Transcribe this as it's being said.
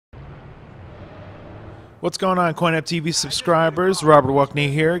What's going on, CoinOpTV subscribers? Robert Walkney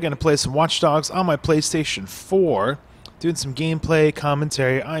here. Going to play some Watch Dogs on my PlayStation 4. Doing some gameplay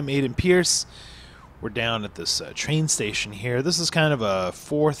commentary. I'm Aiden Pierce. We're down at this train station here. This is kind of a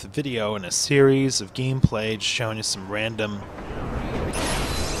fourth video in a series of gameplay, just showing you some random...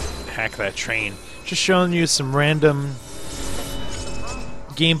 Hack that train. Just showing you some random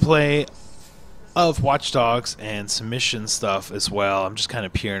gameplay of Watch Dogs and some mission stuff as well. I'm just kind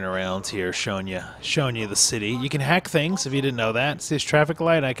of peering around here, showing you the city. You can hack things if you didn't know that. See this traffic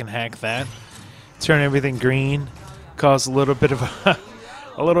light? I can hack that. Turn everything green. Cause a little bit of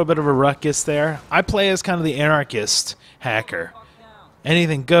a ruckus there. I play as kind of the anarchist hacker.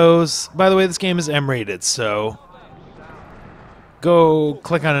 Anything goes. By the way, this game is M-rated, so go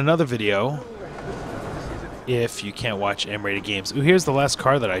click on another video if you can't watch M-rated games. Ooh, here's the last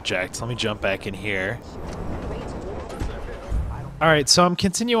car that I jacked. Let me jump back in here. Alright, so I'm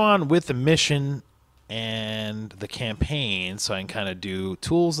continuing on with the mission and the campaign, so I can kind of do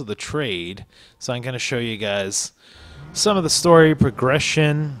tools of the trade. So I'm going to show you guys some of the story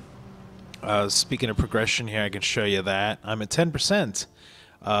progression. Speaking of progression here, I can show you that. I'm at 10%.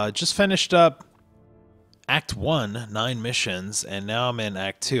 Just finished up Act 1, 9 missions, and now I'm in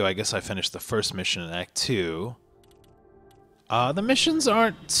Act 2. I guess I finished the first mission in Act 2. The missions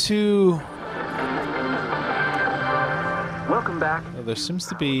aren't too... Welcome back. Oh, there seems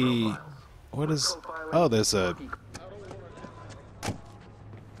to be... What is... Oh, there's a...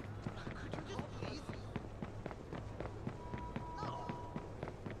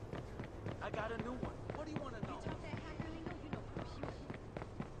 I got a new one. What do you want to know?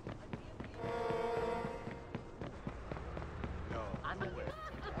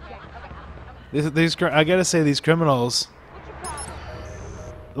 I gotta say, these criminals...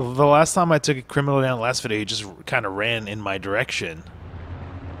 The last time I took a criminal down, last video, he just kind of ran in my direction.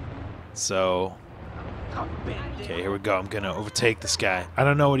 So... Okay, here we go. I'm gonna overtake this guy. I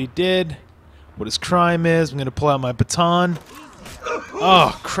don't know what he did, what his crime is. I'm gonna pull out my baton.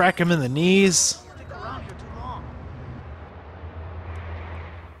 Oh, crack him in the knees.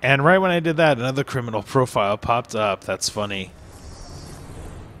 And right when I did that, another criminal profile popped up. That's funny.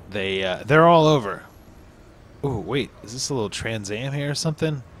 They're all over. Oh, wait, is this a little Trans Am here or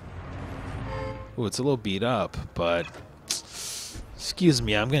something? Oh, it's a little beat up, but excuse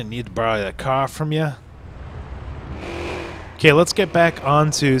me, I'm gonna need to borrow that car from you. Okay, let's get back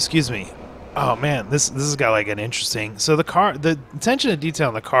on to, excuse me. Oh man, this has got like an interesting. So the attention to detail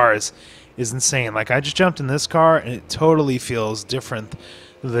in the car is insane. Like, I just jumped in this car and it totally feels different.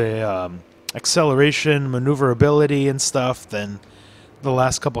 The acceleration, maneuverability, and stuff than the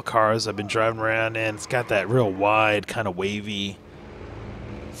last couple cars I've been driving around in. It's got that real wide, kind of wavy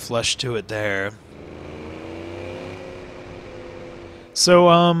flush to it there. So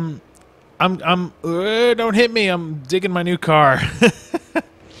don't hit me. I'm digging my new car.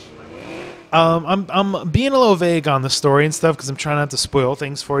 I'm being a little vague on the story and stuff because I'm trying not to spoil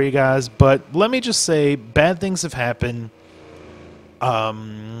things for you guys. But let me just say, bad things have happened.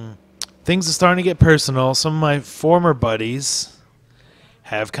 Things are starting to get personal. Some of my former buddies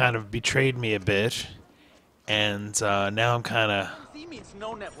have kind of betrayed me a bit, and now I'm kind of. Means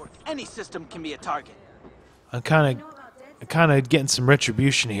no network. Any system can be a target. I'm kind of getting some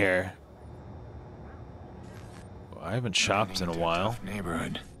retribution here. Well, I haven't shopped in a while.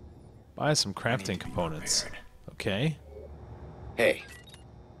 Neighborhood. Buy some crafting components. Okay. Hey.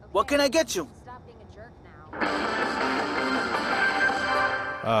 What can I get you?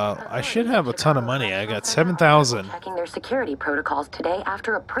 I should have a ton of money. I got 7,000. Checking their security protocols today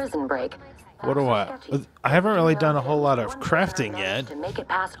after a prison break. What do I haven't really done a whole lot of crafting yet. To make it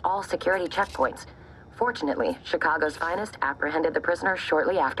past all security checkpoints. Fortunately, Chicago's finest apprehended the prisoner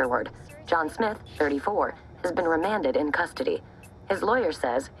shortly afterward. John Smith, 34, has been remanded in custody. His lawyer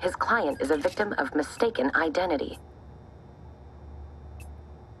says his client is a victim of mistaken identity.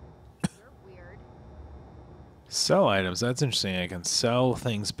 Sell items. That's interesting. I can sell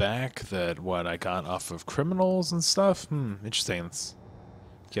things back that I got off of criminals and stuff. Interesting.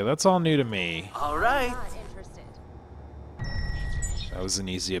 Yeah, that's all new to me. All right. That was an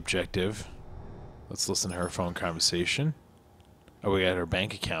easy objective. Let's listen to her phone conversation. Oh, we got her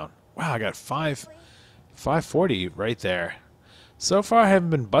bank account. Wow, I got 540 right there. So far, I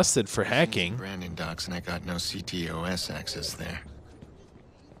haven't been busted for hacking. Branding docs, and I got no ctOS access there.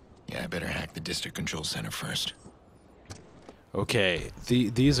 Yeah, I better hack the district control center first. Okay,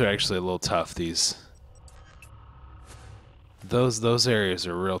 these are actually a little tough. Those areas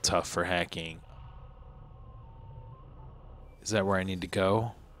are real tough for hacking. Is that where I need to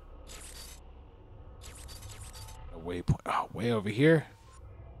go? A waypoint. Oh, way over here.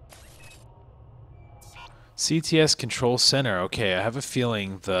 CTS Control Center. Okay, I have a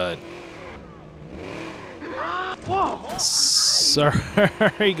feeling that...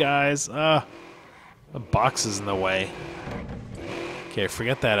 Sorry, guys. The box is in the way. Okay,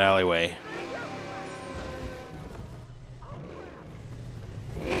 forget that alleyway.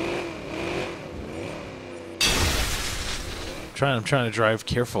 I'm trying to drive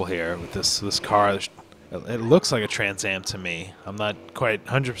careful here with this car. It looks like a Trans Am to me. I'm not quite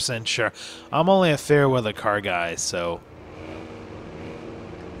 100% sure. I'm only a fair weather car guy, so...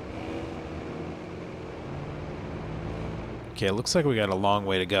 Okay, it looks like we got a long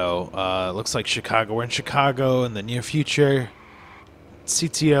way to go. It looks like Chicago. We're in Chicago in the near future.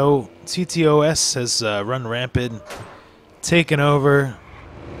 ctOS has run rampant, taken over.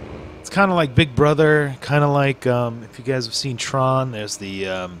 It's kind of like Big Brother, kind of like if you guys have seen Tron, there's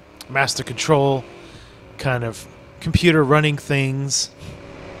the Master Control kind of computer running things.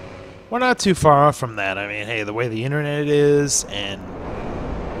 We're not too far off from that. I mean, hey, the way the internet is and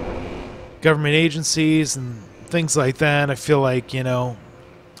government agencies and things like that, I feel like, you know,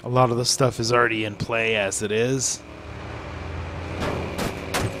 a lot of the stuff is already in play as it is.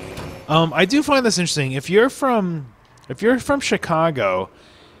 I do find this interesting. If you're from Chicago,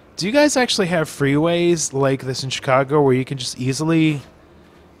 do you guys actually have freeways like this in Chicago where you can just easily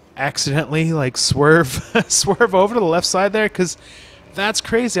accidentally like swerve over to the left side there? Because that's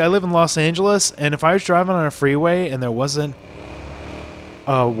crazy. I live in Los Angeles, and if I was driving on a freeway and there wasn't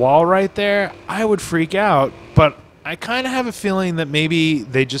a wall right there, I would freak out. But I kind of have a feeling that maybe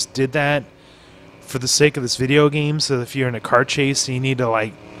they just did that for the sake of this video game, so if you're in a car chase and you need to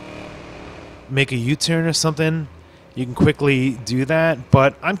like make a U-turn or something, you can quickly do that.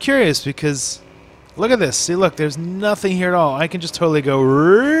 But I'm curious because look at this. See, look, there's nothing here at all. I can just totally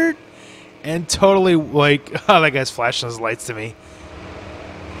go and totally like, oh, that guy's flashing his lights to me.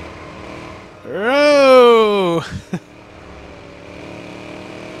 Oh!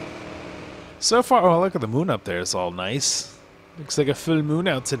 So far, oh, look at the moon up there. It's all nice. Looks like a full moon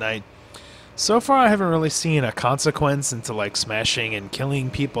out tonight. So far, I haven't really seen a consequence into like smashing and killing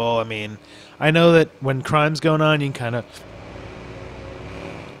people. I mean, I know that when crime's going on, you can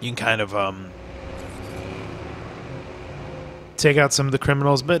kind of take out some of the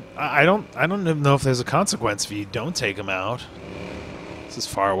criminals, but I don't even know if there's a consequence if you don't take them out. This is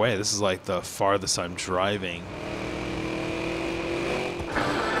far away. This is like the farthest I'm driving.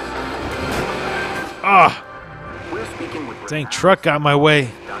 Ah! We're speaking with Dang truck got my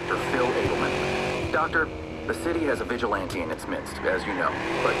way. Dr. Phil Edelman. Doctor, the city has a vigilante in its midst, as you know,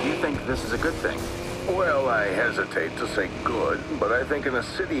 but you think this is a good thing. Well, I hesitate to say good, but I think in a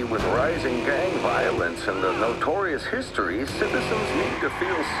city with rising gang violence and a notorious history, citizens need to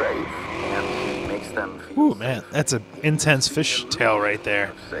feel safe. And he makes them feel Ooh, man, that's an intense fish tail right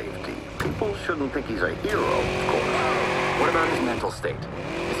there. safety. People shouldn't think he's a hero, of course. What about his mental state?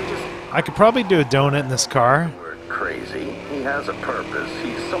 Is he just... I could probably do a donut in this car. We're crazy. He has a purpose.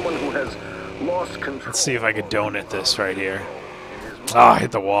 He's someone who has lost control. Let's see if I could donut this right here. Ah, I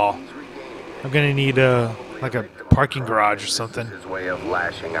hit the wall. I'm gonna need like a parking garage or something. His way of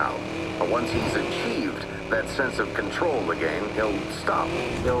lashing out. But once he's achieved that sense of control again, he'll stop.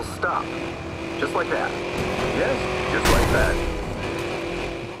 He'll stop. Just like that. Yes, just like that.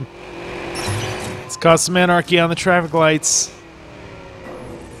 Let's cause some anarchy on the traffic lights.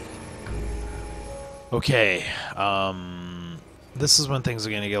 Okay, this is when things are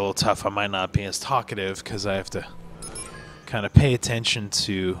gonna get a little tough. I might not be as talkative because I have to kind of pay attention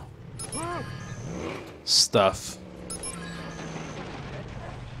to stuff.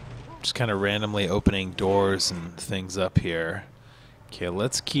 Just kind of randomly opening doors and things up here. Okay,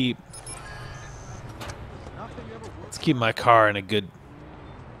 let's keep my car in a good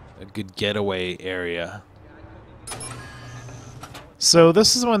getaway area. So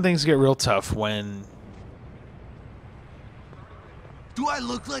this is when things get real tough, when Do I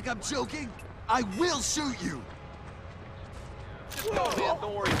look like I'm joking? I will shoot you!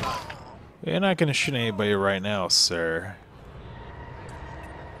 you're not gonna shoot anybody right now, sir.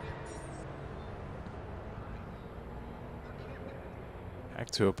 Hack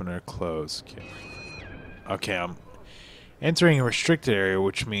to open or close. Okay, I'm entering a restricted area,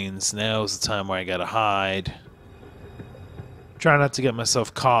 which means now's the time where I gotta hide. Try not to get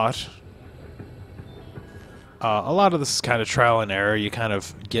myself caught. A lot of this is kind of trial and error. You kind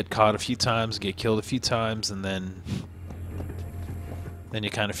of get caught a few times, get killed a few times, and then you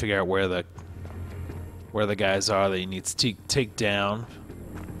kind of figure out where the guys are that you need to take down.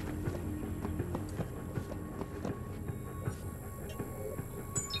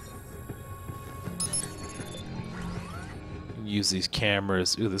 use these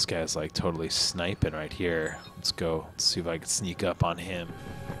cameras. Ooh, this guy's like totally sniping right here. Let's go. Let's see if I can sneak up on him.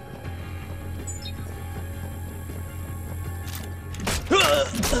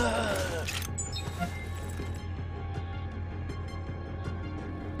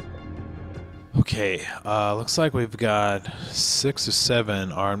 Okay, looks like we've got 6 or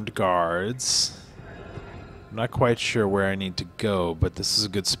 7 armed guards. I'm not quite sure where I need to go, but this is a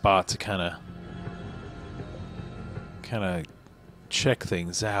good spot to kind of check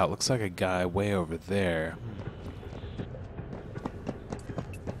things out. Looks like a guy way over there.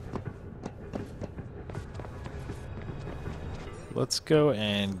 Let's go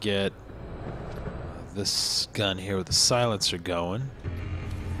and get this gun here with the silencer going.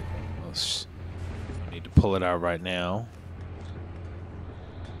 I need to pull it out right now.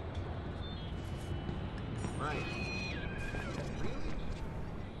 Right.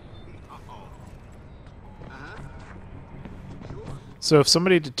 So if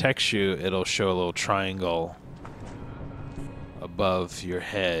somebody detects you, it'll show a little triangle above your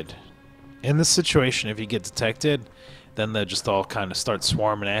head. In this situation, if you get detected, then they'll just all kind of start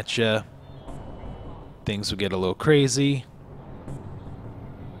swarming at you. Things will get a little crazy.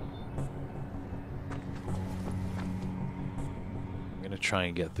 I'm gonna try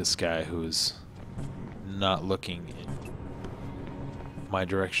and get this guy who's not looking in my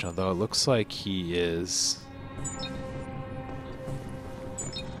direction, although it looks like he is.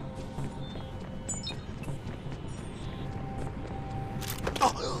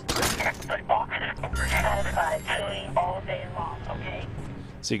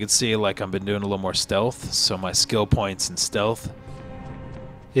 So you can see, like, I've been doing a little more stealth, so my skill points in stealth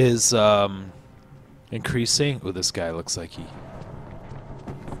is increasing. Oh, this guy looks like he...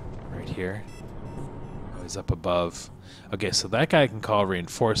 right here. Oh, he's up above. Okay, so that guy can call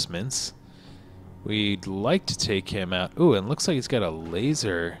reinforcements. We'd like to take him out. Ooh, and it looks like he's got a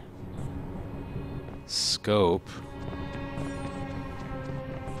laser scope.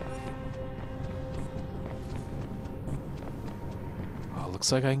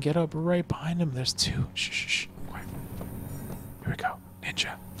 Looks like I can get up right behind him. There's 2. Shh, shh, shh. Quiet. Here we go.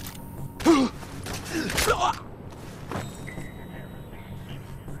 Ninja.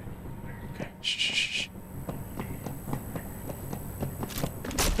 Okay. Shh, shh, shh.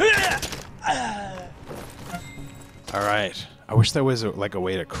 All right. I wish there was like a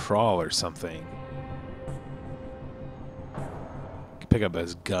way to crawl or something. I could pick up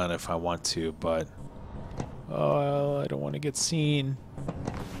his gun if I want to, but oh, I don't want to get seen.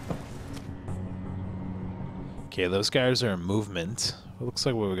 Okay, those guys are in movement. It looks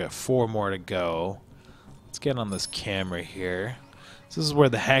like we've got 4 more to go. Let's get on this camera here. This is where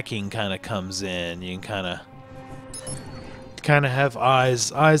the hacking kind of comes in. You can kind of have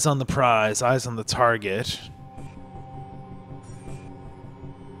eyes on the prize, eyes on the target.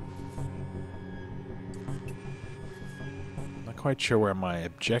 Not quite sure where my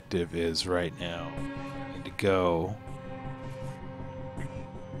objective is right now. I need to go.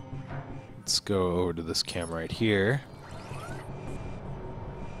 Let's go over to this camera right here.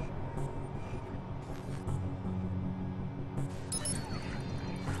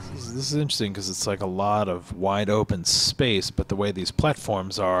 This is interesting because it's like a lot of wide open space, but the way these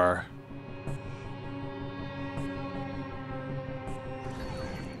platforms are,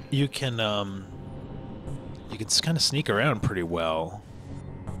 you can kind of sneak around pretty well.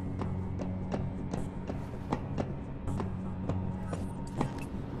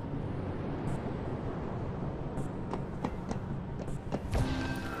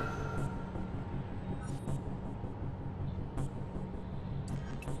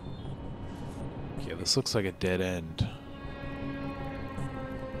 This looks like a dead end. Am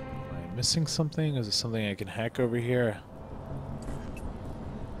I missing something? Is there something I can hack over here?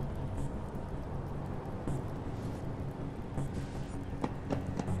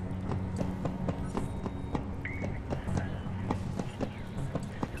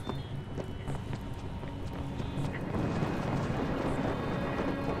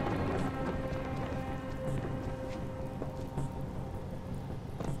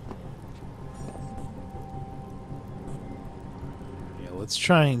 Let's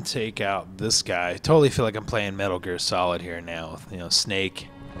try and take out this guy. I totally feel like I'm playing Metal Gear Solid here now. You know, Snake.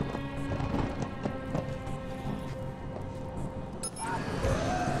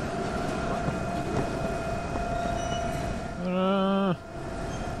 I don't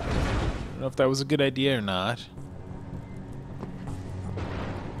know if that was a good idea or not.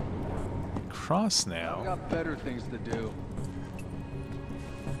 Cross now. We got better things to do.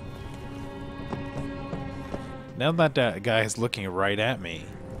 Now that guy is looking right at me.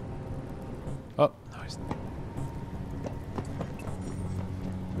 Oh, no, he's...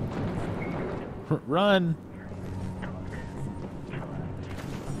 Run!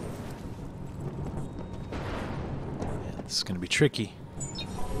 Man, this is gonna be tricky.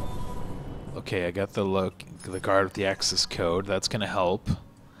 Okay, I got the guard with the access code. That's gonna help.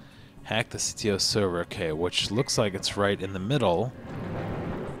 Hack the ctOS server. Okay, which looks like it's right in the middle,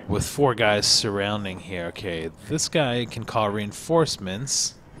 with 4 guys surrounding here. Okay, this guy can call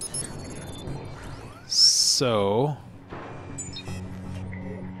reinforcements. So, can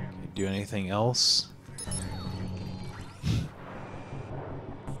I do anything else?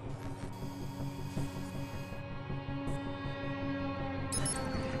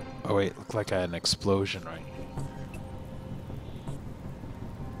 Oh wait, looked like I had an explosion right here.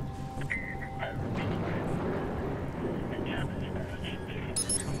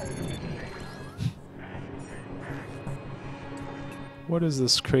 What is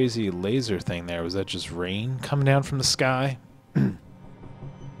this crazy laser thing there? Was that just rain coming down from the sky?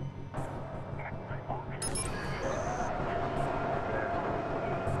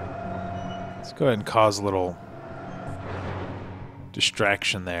 Let's go ahead and cause a little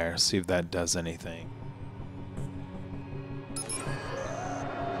distraction there, see if that does anything.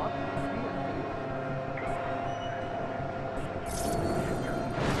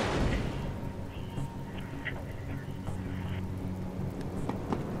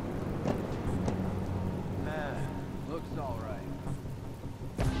 Looks all right.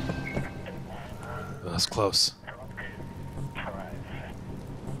 That was close.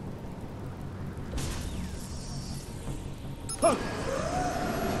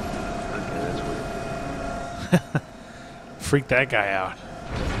 Freak that guy out.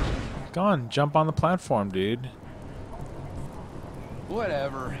 Go on, jump on the platform, dude.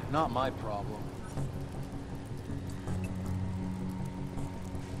 Whatever, not my problem.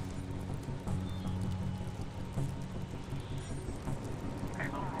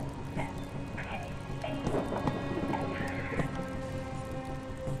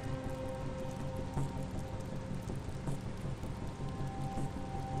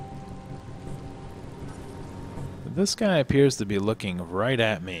 This guy appears to be looking right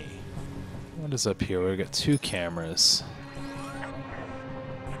at me. What is up here? We've got 2 cameras.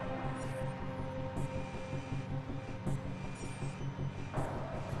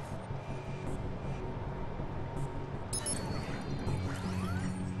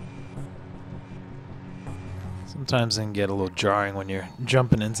 Sometimes it can get a little jarring when you're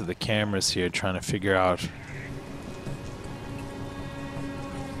jumping into the cameras here, trying to figure out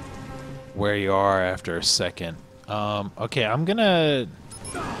where you are after a second. Okay, I'm gonna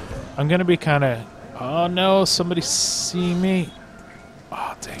be kind of. Oh no! Somebody see me!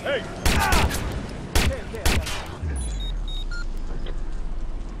 Oh dang! Hey.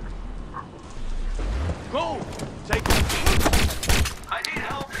 Go! Take it! I need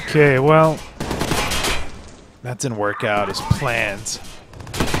help! Okay, well, that didn't work out as planned.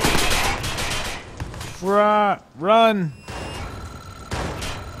 Run!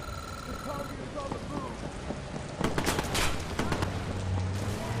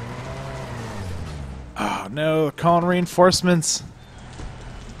 Oh no, calling reinforcements.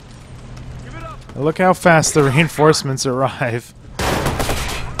 Look how fast the reinforcements arrive.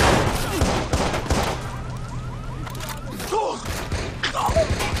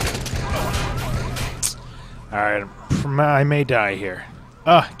 Alright, I may die here.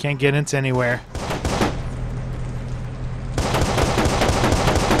 Can't get into anywhere.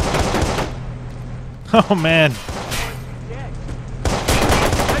 Oh man.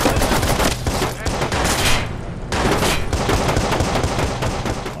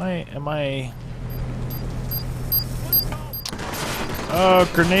 Why am I... Oh,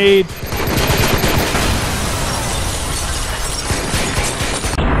 grenade!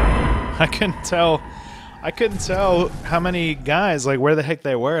 I couldn't tell how many guys, like where the heck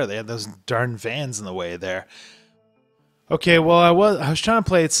they were. They had those darn vans in the way there. Okay, well I was trying to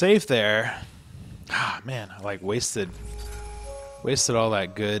play it safe there. Ah man, I like wasted all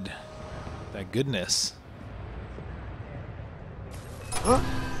that goodness.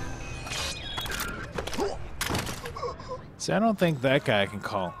 See, I don't think that guy can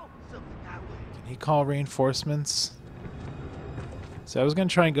call. Can he call reinforcements? See, I was gonna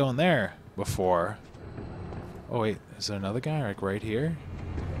try and go in there before. Oh wait, is there another guy like right here?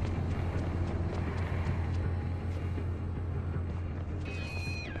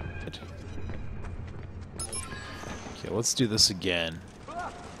 Okay, let's do this again.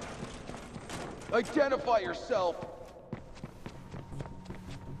 Identify yourself!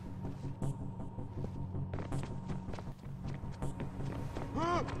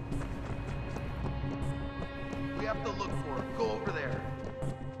 We have to look for him. Go over there.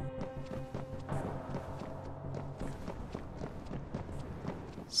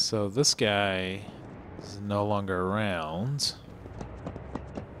 So this guy is no longer around.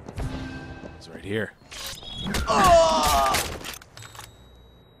 He's right here.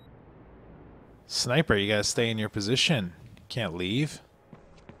 Sniper, you gotta stay in your position. You can't leave.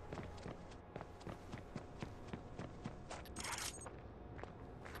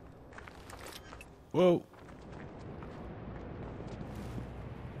 Whoa.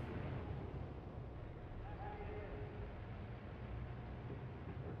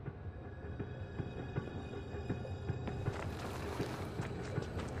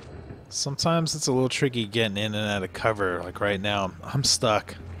 Sometimes it's a little tricky getting in and out of cover. Like right now, I'm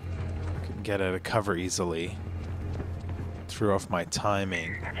stuck. Couldn't get out of cover easily. Threw off my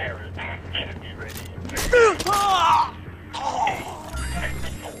timing.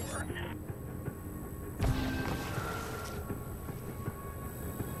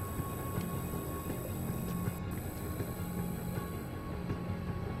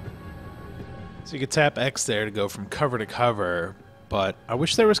 So you could tap X there to go from cover to cover, but I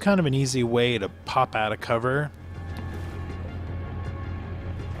wish there was kind of an easy way to pop out of cover.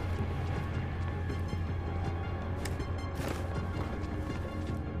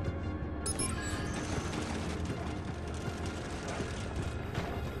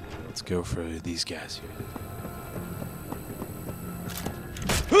 Let's go for these guys here.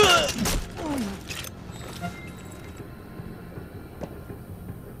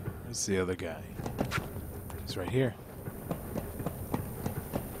 Where's the other guy? He's right here.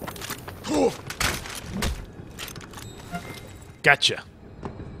 Gotcha.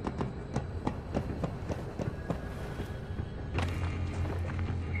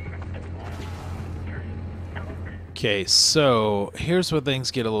 Okay, so here's where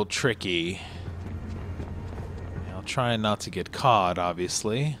things get a little tricky. I'll try not to get caught,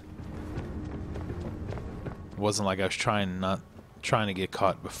 obviously. It wasn't like I was trying to get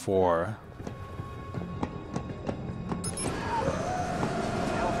caught before.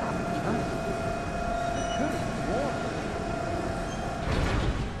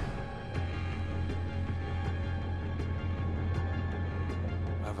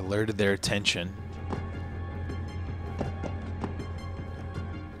 I've alerted their attention.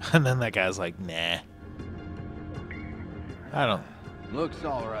 And then that guy's like, nah. Looks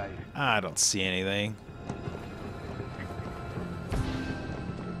all right. I don't see anything.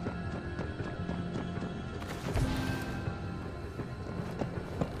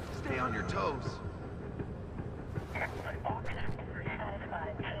 Stay on your toes.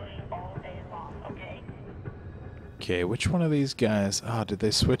 Okay, which one of these guys? Oh, did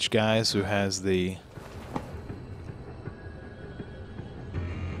they switch guys who has the...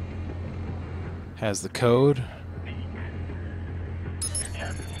 has the code?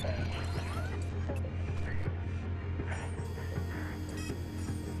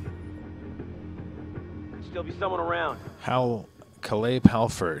 Still be someone around. Caleb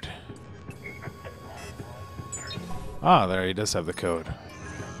Halford. Ah, there he does have the code.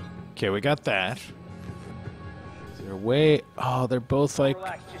 Okay, we got that. Is there a way? Oh, they're both like...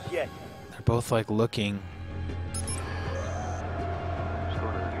 Relax just yet. they're both like looking...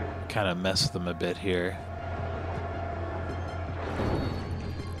 kind of mess with them a bit here.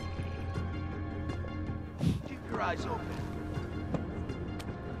 Keep your eyes open.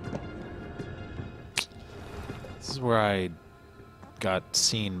 This is where I got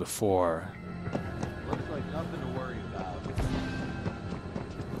seen before. Looks like nothing to worry about.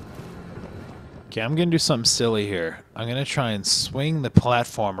 Okay, I'm gonna do something silly here. I'm gonna try and swing the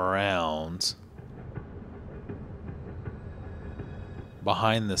platform around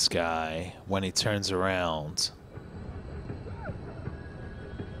behind this guy when he turns around.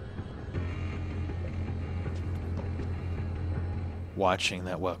 Watching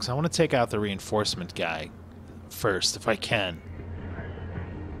that well, because I want to take out the reinforcement guy first if I can.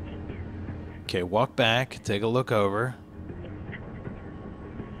 Okay, walk back, take a look over.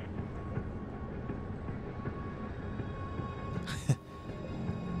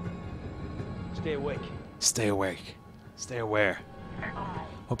 Stay awake. Stay awake. Stay aware.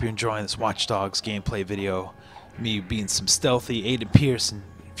 Hope you're enjoying this Watch Dogs gameplay video. Me being some stealthy Aiden Pierce in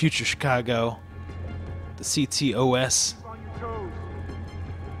future Chicago. The ctOS.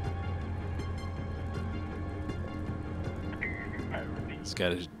 He's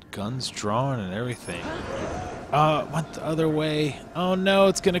got his guns drawn and everything. Went the other way. Oh no,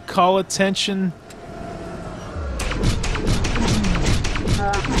 it's gonna call attention.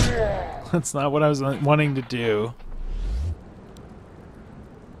 That's not what I was wanting to do.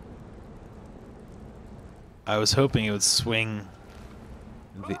 I was hoping it would swing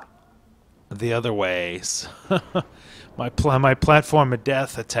the other way. So my platform of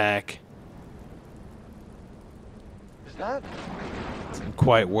death attack Is that? didn't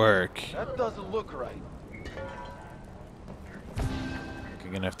quite work. That doesn't look right.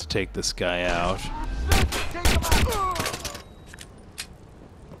 You're gonna have to take this guy out. Take him out!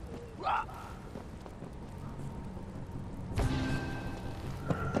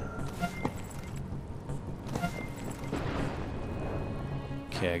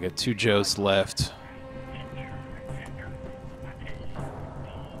 Okay, I got 2 Joes left.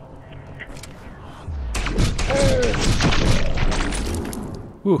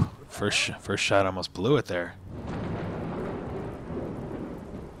 Whew, first shot almost blew it there.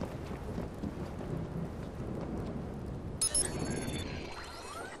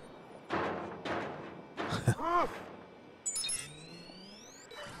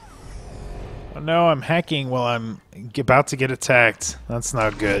 Oh no, I'm hacking while I'm about to get attacked. That's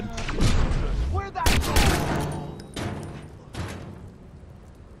not good. Where'd that go?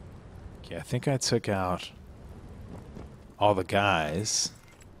 Okay, I think I took out all the guys.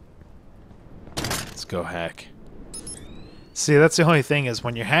 Let's go hack. See, that's the only thing is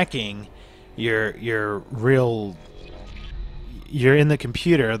when you're hacking, you're in the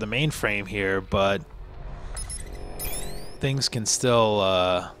computer, the mainframe here, but things can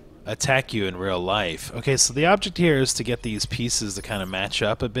still attack you in real life. Okay, so the object here is to get these pieces to kind of match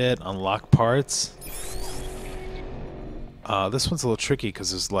up a bit, unlock parts. This one's a little tricky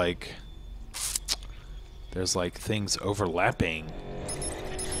because there's like things overlapping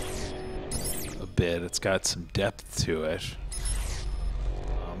a bit. It's got some depth to it.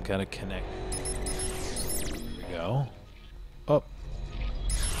 I'm gonna connect. There we go. Oh.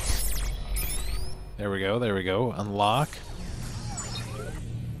 There we go, there we go. Unlock.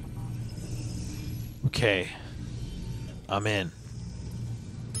 Okay. I'm in.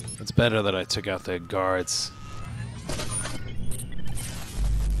 It's better that I took out the guards.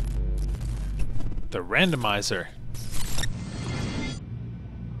 The randomizer.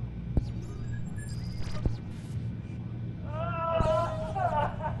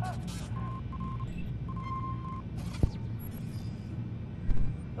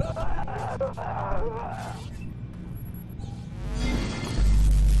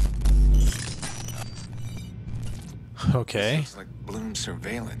 Okay. This looks like Bloom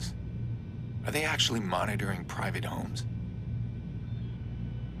surveillance. Are they actually monitoring private homes?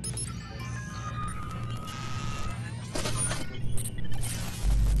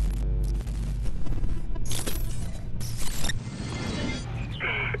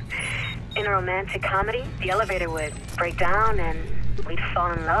 In a romantic comedy, the elevator would break down and we'd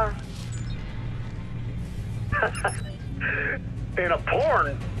fall in love. In a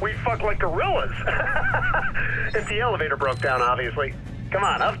porn, we'd fuck like gorillas. If the elevator broke down, obviously. Come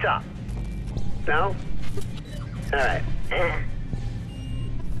on, up top. No? Alright.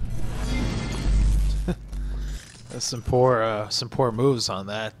 There's some poor moves on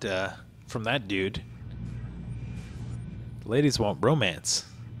that from that dude. Ladies want romance.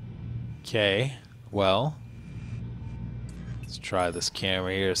 Okay, well, let's try this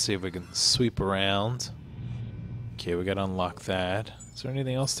camera here, see if we can sweep around. Okay, we gotta unlock that. Is there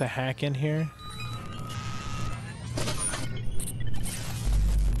anything else to hack in here?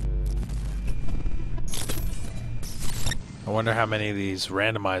 I wonder how many of these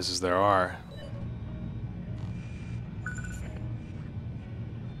randomizers there are.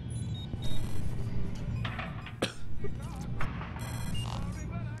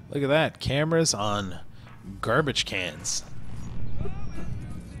 Look at that, cameras on garbage cans.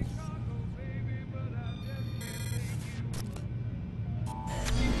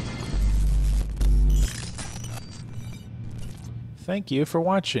 Thank you for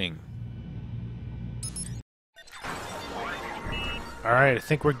watching. Alright, I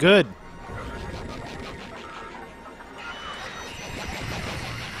think we're good.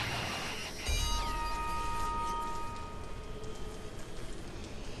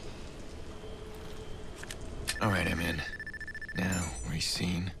 Alright, I'm in. Now,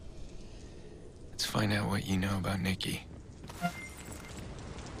 Racine. Let's find out what you know about Nikki.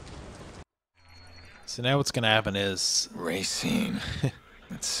 So now what's gonna happen is... Racine.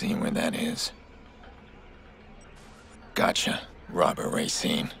 Let's see where that is. Gotcha. Robert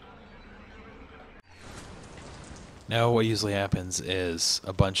Racine. Now what usually happens is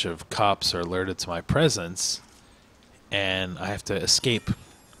a bunch of cops are alerted to my presence, and I have to escape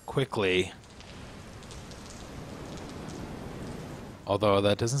quickly. Although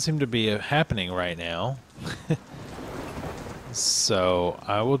that doesn't seem to be happening right now. So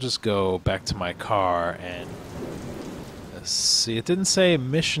I will just go back to my car and Let's see, it didn't say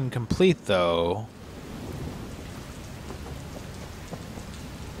mission complete though.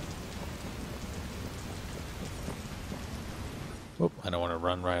 Whoop, I don't want to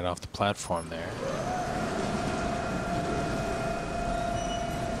run right off the platform there.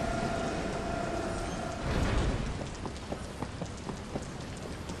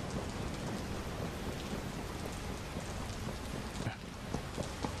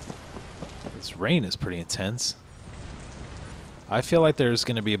 This rain is pretty intense. I feel like there's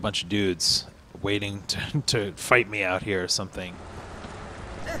going to be a bunch of dudes waiting to fight me out here or something.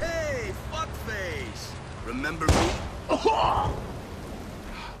 Hey, fuckface! Remember me?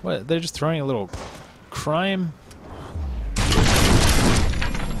 What? They're just throwing a little crime?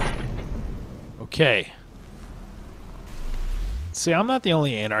 Okay. See, I'm not the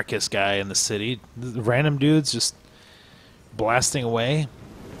only anarchist guy in the city. The random dudes just blasting away.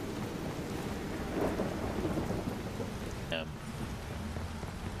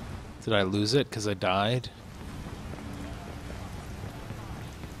 Did I lose it because I died?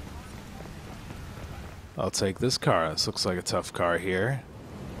 I'll take this car. This looks like a tough car here.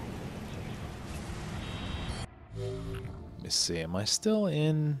 Let me see. Am I still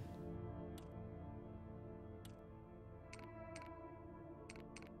in?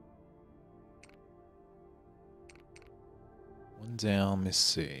 One down. Let me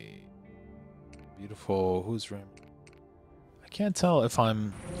see. Beautiful. Who's running? I can't tell if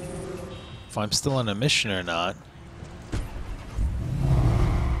I'm still in a mission or not.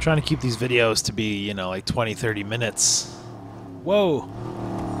 I'm trying to keep these videos to be, you know, like 20-30 minutes. Whoa!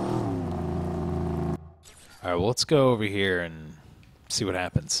 Alright, well, let's go over here and see what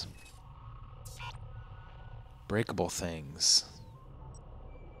happens. Breakable things.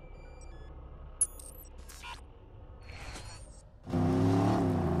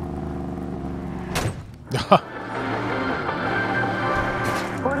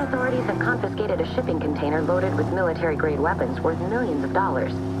 Port authorities have confiscated a shipping container loaded with military-grade weapons worth millions of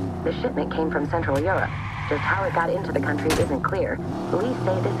dollars. The shipment came from Central Europe. Just how it got into the country isn't clear. Police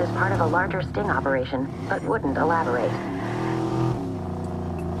say this is part of a larger sting operation, but wouldn't elaborate.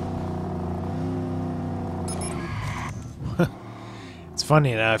 It's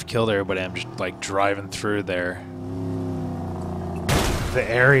funny now I've killed everybody. I'm just like driving through the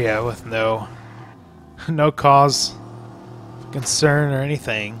area with no cause of concern or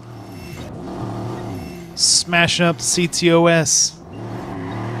anything. Smashing up the ctOS.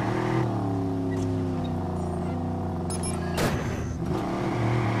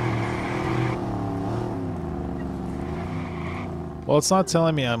 Well, it's not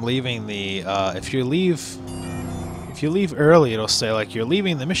telling me I'm leaving the. If you leave early, it'll say like you're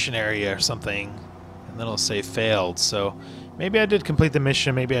leaving the mission area or something, and then it'll say failed. So maybe I did complete the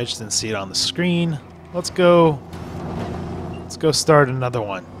mission. Maybe I just didn't see it on the screen. Let's go start another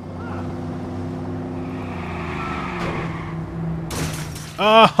one.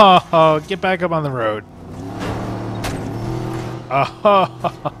 Oh, get back up on the road.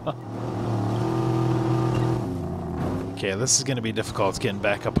 Oh. Okay, this is going to be difficult getting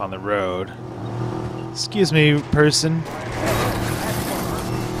back up on the road. Excuse me, person.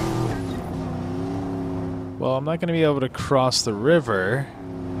 Well, I'm not going to be able to cross the river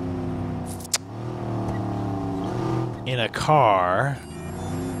in a car.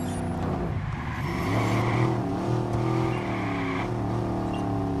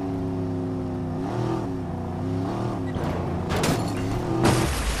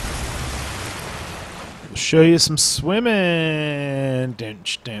 Show you some swimming. I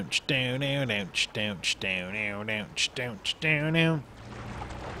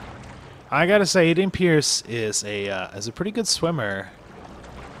gotta say, Aiden Pierce is a pretty good swimmer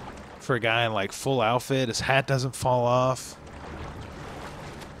for a guy in like full outfit. His hat doesn't fall off.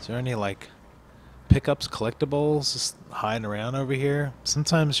 Is there any like pickups, collectibles just hiding around over here?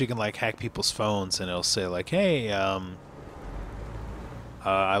 Sometimes you can like hack people's phones and it'll say like, hey,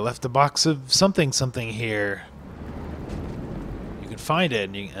 I left a box of something here. You can find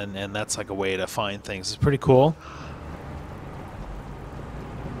it, and that's like a way to find things. It's pretty cool.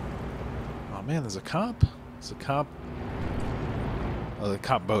 Oh man, there's a cop. There's a cop. Oh, the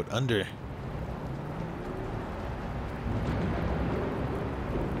cop boat under.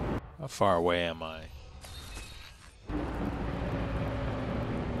 How far away am I?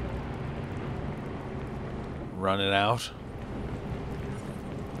 Run it out.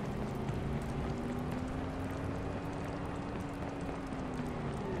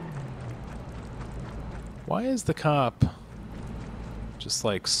 Why is the cop just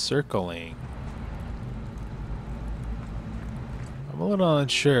like circling? I'm a little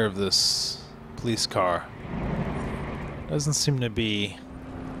unsure of this police car. Doesn't seem to be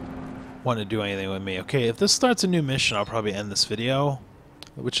wanting to do anything with me. Okay, if this starts a new mission, I'll probably end this video,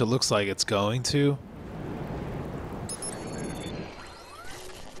 which it looks like it's going to.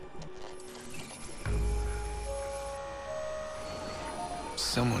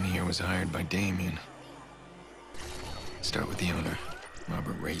 Someone here was hired by Damien. Start with the owner,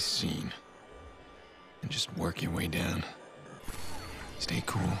 Robert Racine, and just work your way down. Stay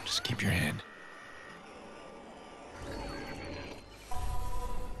cool, just keep your head.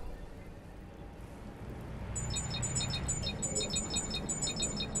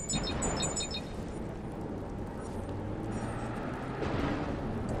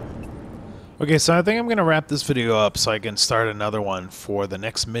 Okay, so I think I'm going to wrap this video up so I can start another one for the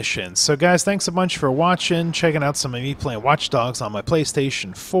next mission. So guys, thanks a bunch for watching, checking out some of me playing Watch Dogs on my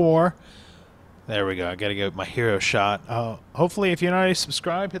PlayStation 4. There we go, I got to get my hero shot. Hopefully, if you're not already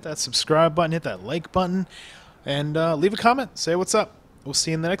subscribed, hit that subscribe button, hit that like button, and leave a comment, say what's up. We'll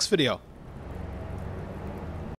see you in the next video.